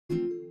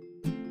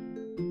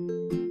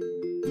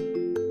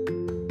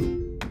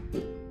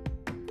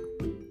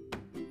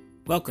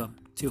Welcome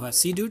to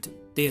Hasidut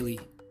Daily,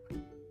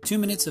 2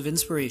 minutes of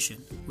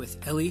inspiration with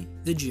Eli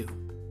the Jew.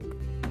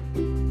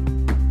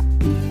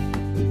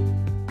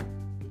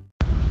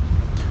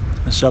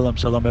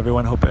 Shalom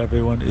everyone. Hope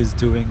everyone is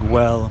doing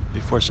well.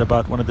 Before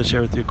Shabbat, wanted to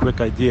share with you a quick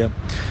idea.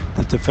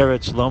 The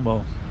Tiferet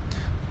Shlomo,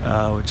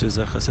 which is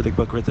a Hasidic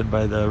book written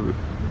by the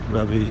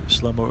Rabbi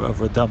Shlomo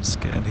of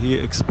Radomsk, and he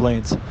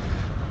explains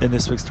in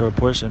this week's Torah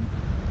portion,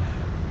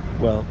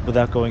 well,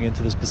 without going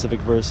into the specific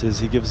verses,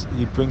 he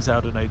brings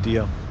out an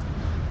idea.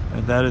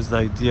 And that is the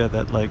idea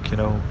that,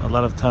 a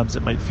lot of times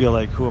it might feel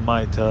like, who am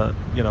I to,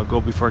 go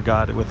before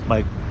God with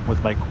my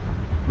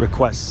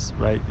requests,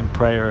 right, in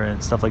prayer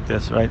and stuff like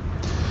this, right?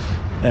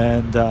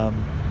 And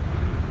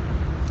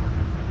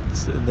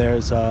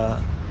there's,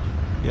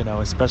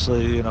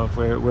 especially, if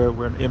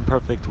we're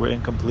imperfect, we're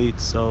incomplete.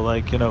 So,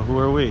 who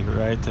are we,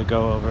 right, to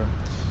go over?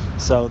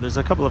 So there's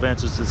a couple of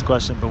answers to this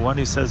question, but one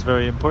he says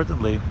very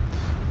importantly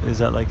is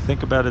that,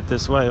 think about it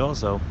this way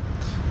also.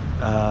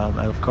 And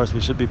of course,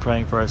 we should be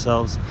praying for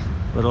ourselves,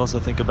 but also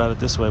think about it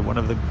this way. One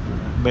of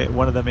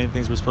the main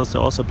things we're supposed to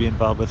also be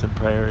involved with in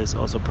prayer is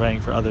also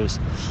praying for others.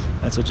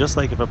 And so, just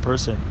like if a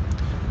person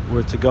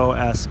were to go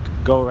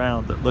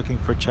around looking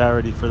for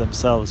charity for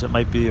themselves, it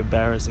might be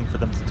embarrassing for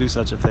them to do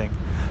such a thing.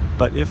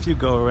 But if you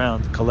go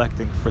around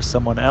collecting for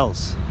someone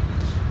else,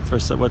 for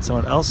what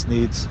someone else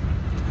needs,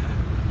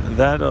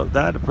 that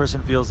a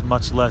person feels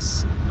much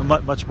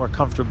more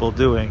comfortable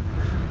doing,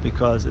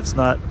 because it's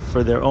not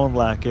for their own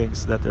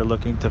lackings that they're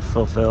looking to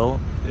fulfill.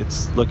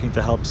 It's looking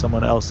to help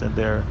someone else in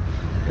their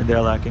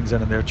lackings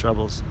and in their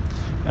troubles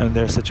and in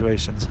their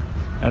situations.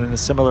 And in a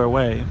similar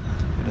way,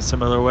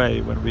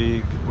 when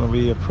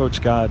we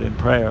approach God in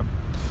prayer,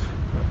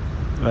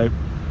 right,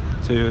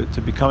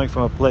 to be coming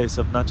from a place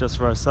of not just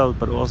for ourselves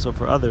but also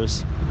for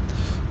others,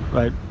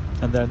 right,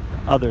 and then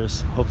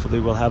others hopefully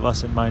will have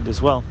us in mind as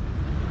well.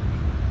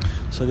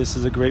 So this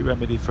is a great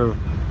remedy for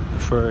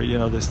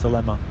this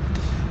dilemma.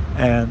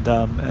 And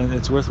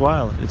it's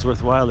worthwhile. It's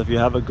worthwhile if you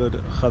have a good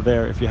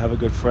chaver, if you have a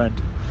good friend,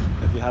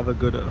 if you have a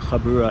good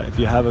chabura, if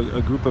you have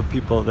a group of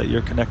people that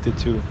you're connected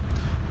to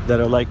that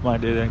are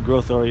like-minded and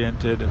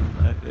growth-oriented,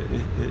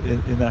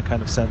 in that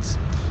kind of sense,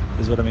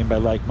 is what I mean by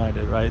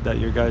like-minded, right? That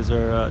you guys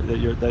are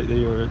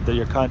that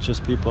you're conscious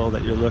people,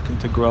 that you're looking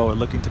to grow and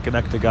looking to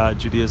connect to God,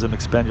 Judaism,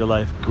 expand your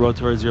life, grow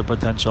towards your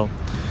potential,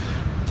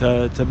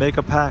 to make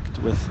a pact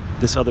with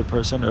this other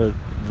person or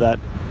that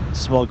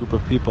small group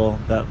of people,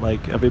 that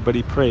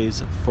everybody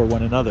prays for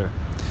one another,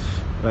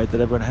 right? That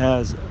everyone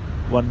has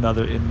one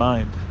another in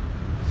mind.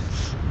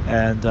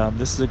 And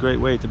this is a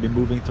great way to be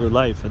moving through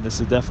life, and this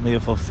is definitely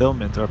a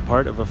fulfillment, or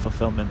part of a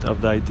fulfillment,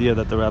 of the idea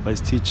that the rabbis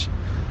teach,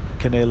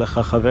 Kenei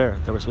lecha chaver,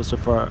 that we're supposed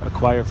to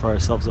acquire for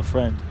ourselves a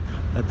friend.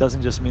 That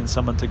doesn't just mean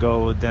someone to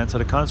go dance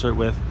at a concert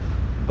with,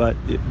 but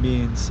it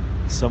means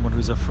someone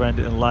who's a friend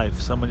in life,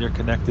 someone you're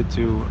connected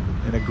to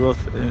in a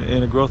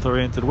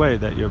growth-oriented way,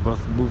 that you're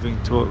both moving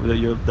toward,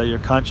 that you're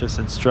conscious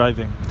and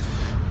striving,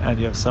 and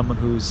you have someone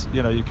who's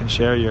you can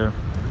share your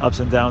ups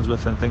and downs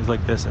with and things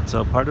like this. And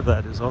so part of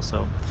that is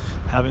also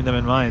having them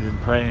in mind and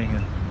praying,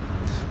 and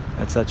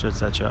etc.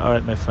 etc. All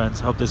right, my friends,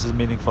 hope this is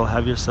meaningful.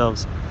 Have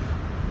yourselves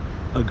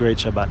a great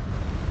Shabbat.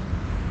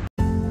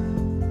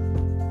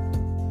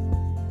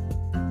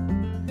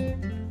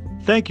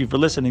 Thank you for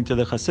listening to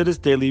the Hasidus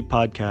Daily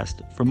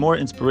Podcast. For more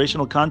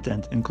inspirational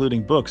content,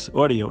 including books,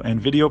 audio, and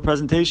video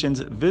presentations,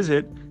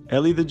 visit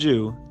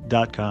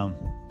elithejew.com.